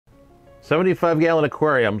75-gallon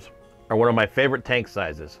aquariums are one of my favorite tank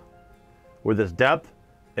sizes. With its depth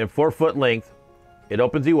and 4-foot length, it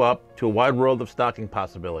opens you up to a wide world of stocking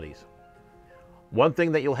possibilities. One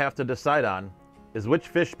thing that you'll have to decide on is which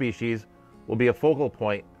fish species will be a focal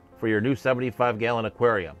point for your new 75-gallon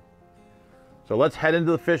aquarium. So let's head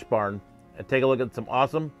into the fish barn and take a look at some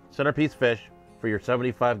awesome centerpiece fish for your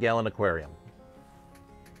 75-gallon aquarium.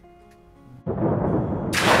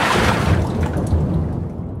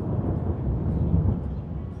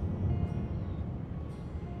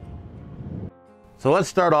 So let's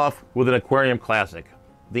start off with an aquarium classic,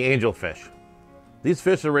 the angelfish. These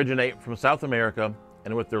fish originate from South America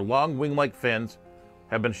and with their long wing-like fins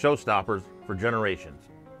have been showstoppers for generations.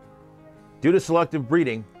 Due to selective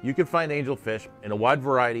breeding, you can find angelfish in a wide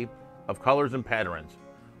variety of colors and patterns,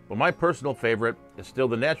 but my personal favorite is still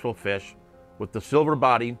the natural fish with the silver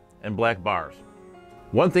body and black bars.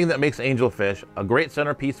 One thing that makes angelfish a great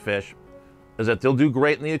centerpiece fish is that they'll do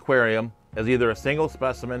great in the aquarium as either a single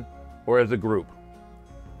specimen or as a group.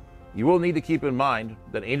 You will need to keep in mind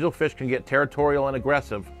that angelfish can get territorial and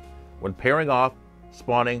aggressive when pairing off,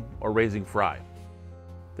 spawning, or raising fry.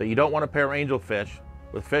 That you don't want to pair angelfish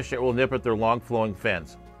with fish that will nip at their long flowing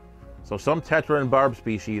fins, so some tetra and barb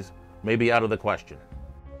species may be out of the question.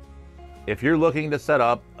 If you're looking to set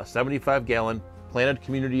up a 75-gallon planted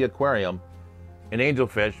community aquarium, an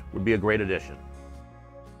angelfish would be a great addition.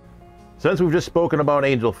 Since we've just spoken about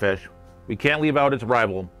angelfish, we can't leave out its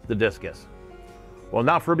rival, the discus. While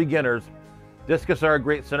not for beginners, discus are a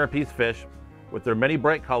great centerpiece fish with their many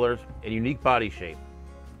bright colors and unique body shape,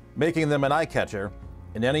 making them an eye catcher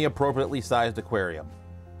in any appropriately sized aquarium.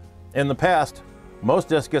 In the past, most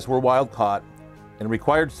discus were wild caught and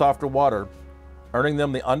required softer water, earning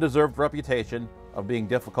them the undeserved reputation of being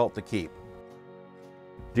difficult to keep.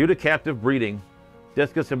 Due to captive breeding,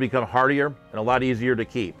 discus have become hardier and a lot easier to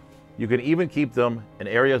keep. You can even keep them in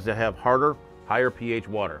areas that have harder, higher pH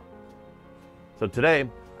water. So today,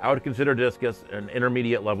 I would consider discus an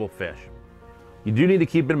intermediate level fish. You do need to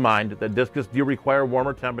keep in mind that discus do require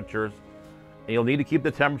warmer temperatures, and you'll need to keep the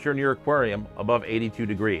temperature in your aquarium above 82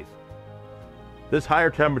 degrees. This higher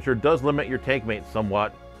temperature does limit your tank mates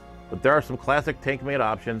somewhat, but there are some classic tank mate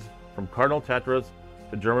options from cardinal tetras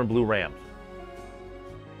to German blue rams.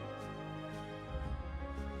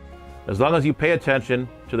 As long as you pay attention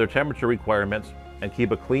to their temperature requirements and keep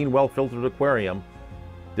a clean, well-filtered aquarium,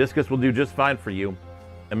 discus will do just fine for you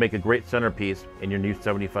and make a great centerpiece in your new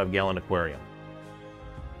 75-gallon aquarium.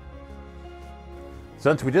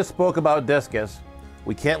 Since we just spoke about discus,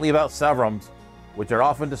 we can't leave out severums, which are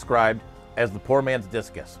often described as the poor man's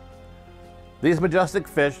discus. These majestic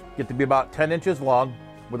fish get to be about 10 inches long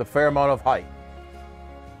with a fair amount of height.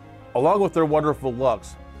 Along with their wonderful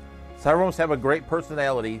looks, severums have a great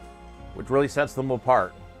personality, which really sets them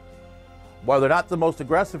apart. While they're not the most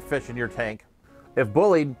aggressive fish in your tank, if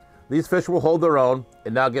bullied, these fish will hold their own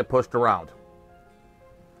and not get pushed around.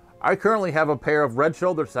 I currently have a pair of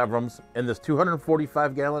red-shouldered severums in this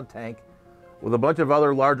 245-gallon tank with a bunch of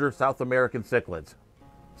other larger South American cichlids.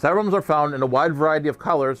 Severums are found in a wide variety of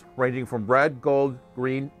colors ranging from red, gold,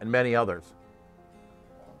 green, and many others.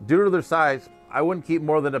 Due to their size, I wouldn't keep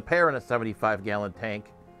more than a pair in a 75-gallon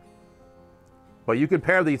tank, but you can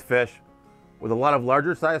pair these fish with a lot of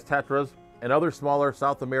larger sized tetras and other smaller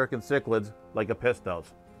South American cichlids like apistos.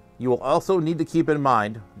 You will also need to keep in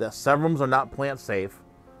mind that severums are not plant safe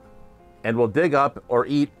and will dig up or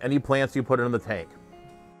eat any plants you put in the tank.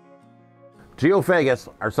 Geophagus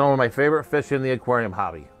are some of my favorite fish in the aquarium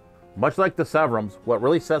hobby. Much like the severums, what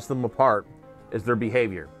really sets them apart is their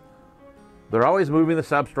behavior. They're always moving the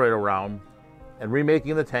substrate around and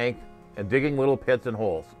remaking the tank and digging little pits and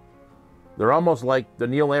holes. They're almost like the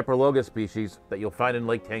Neolamprologus species that you'll find in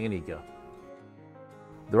Lake Tanganyika.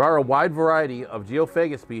 There are a wide variety of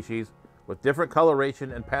Geophagus species with different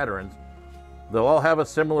coloration and patterns. They'll all have a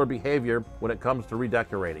similar behavior when it comes to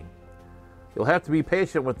redecorating. You'll have to be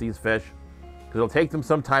patient with these fish because it'll take them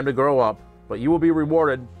some time to grow up, but you will be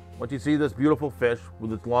rewarded once you see this beautiful fish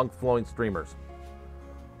with its long flowing streamers.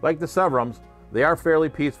 Like the severums, they are fairly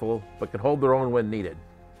peaceful but can hold their own when needed.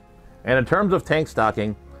 And in terms of tank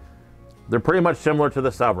stocking, they're pretty much similar to the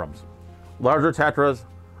severums. Larger tetras,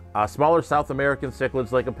 smaller South American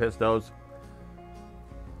cichlids like apistos,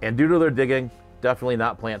 and due to their digging, definitely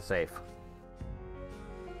not plant safe.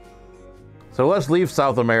 So let's leave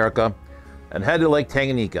South America and head to Lake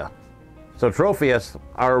Tanganyika. So Tropheus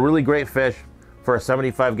are a really great fish for a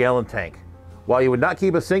 75-gallon tank. While you would not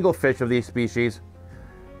keep a single fish of these species,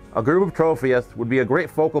 a group of Tropheus would be a great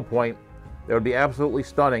focal point that would be absolutely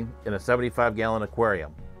stunning in a 75-gallon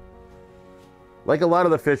aquarium. Like a lot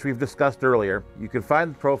of the fish we've discussed earlier, you can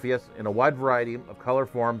find the Tropheus in a wide variety of color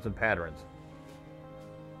forms and patterns.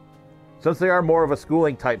 Since they are more of a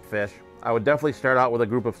schooling type fish, I would definitely start out with a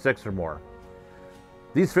group of 6 or more.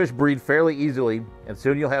 These fish breed fairly easily, and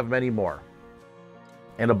soon you'll have many more.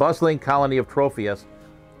 And a bustling colony of Tropheus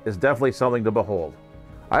is definitely something to behold.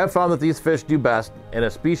 I have found that these fish do best in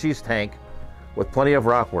a species tank with plenty of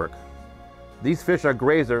rock work. These fish are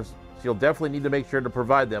grazers, so you'll definitely need to make sure to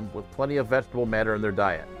provide them with plenty of vegetable matter in their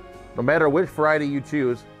diet. No matter which variety you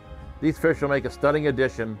choose, these fish will make a stunning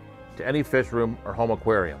addition to any fish room or home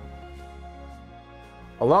aquarium.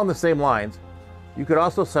 Along the same lines, you could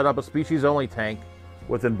also set up a species-only tank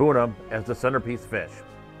with Mbuna as the centerpiece fish.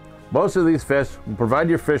 Most of these fish will provide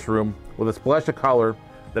your fish room with a splash of color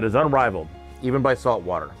that is unrivaled, even by salt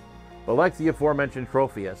water. But like the aforementioned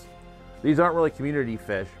Tropheus, these aren't really community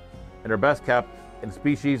fish and are best kept in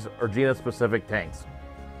species or genus-specific tanks.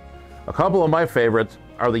 A couple of my favorites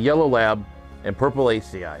are the yellow lab and purple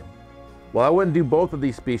ACI. While I wouldn't do both of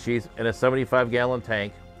these species in a 75-gallon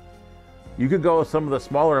tank, you could go with some of the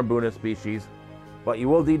smaller Mbuna species, but you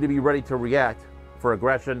will need to be ready to react for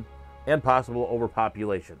aggression and possible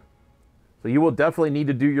overpopulation. So you will definitely need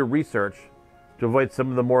to do your research to avoid some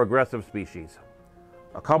of the more aggressive species.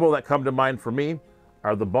 A couple that come to mind for me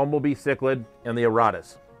are the bumblebee cichlid and the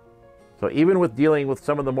Aratus. So even with dealing with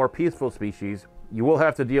some of the more peaceful species, you will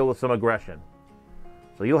have to deal with some aggression.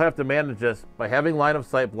 So you'll have to manage this by having line of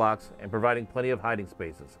sight blocks and providing plenty of hiding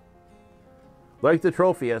spaces. Like the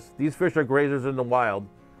Tropheus, these fish are grazers in the wild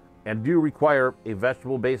and do require a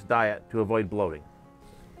vegetable-based diet to avoid bloating.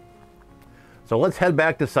 So let's head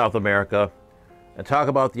back to South America and talk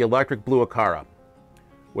about the electric blue acara.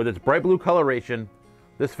 With its bright blue coloration,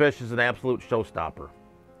 this fish is an absolute showstopper.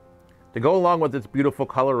 To go along with its beautiful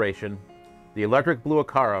coloration, the electric blue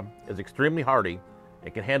acara is extremely hardy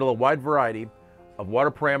and can handle a wide variety of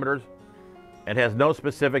water parameters and has no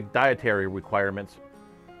specific dietary requirements,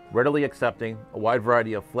 readily accepting a wide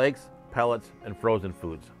variety of flakes, pellets, and frozen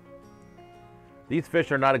foods. These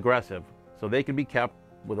fish are not aggressive, so they can be kept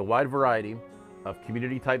with a wide variety of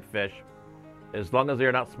community-type fish as long as they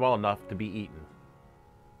are not small enough to be eaten.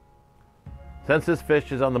 Since this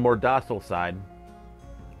fish is on the more docile side,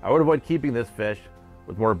 I would avoid keeping this fish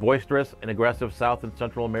with more boisterous and aggressive South and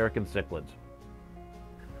Central American cichlids.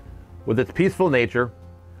 With its peaceful nature,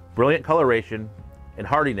 brilliant coloration, and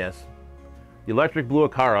hardiness, the electric blue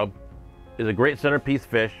acara is a great centerpiece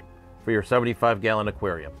fish for your 75-gallon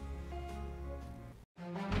aquarium.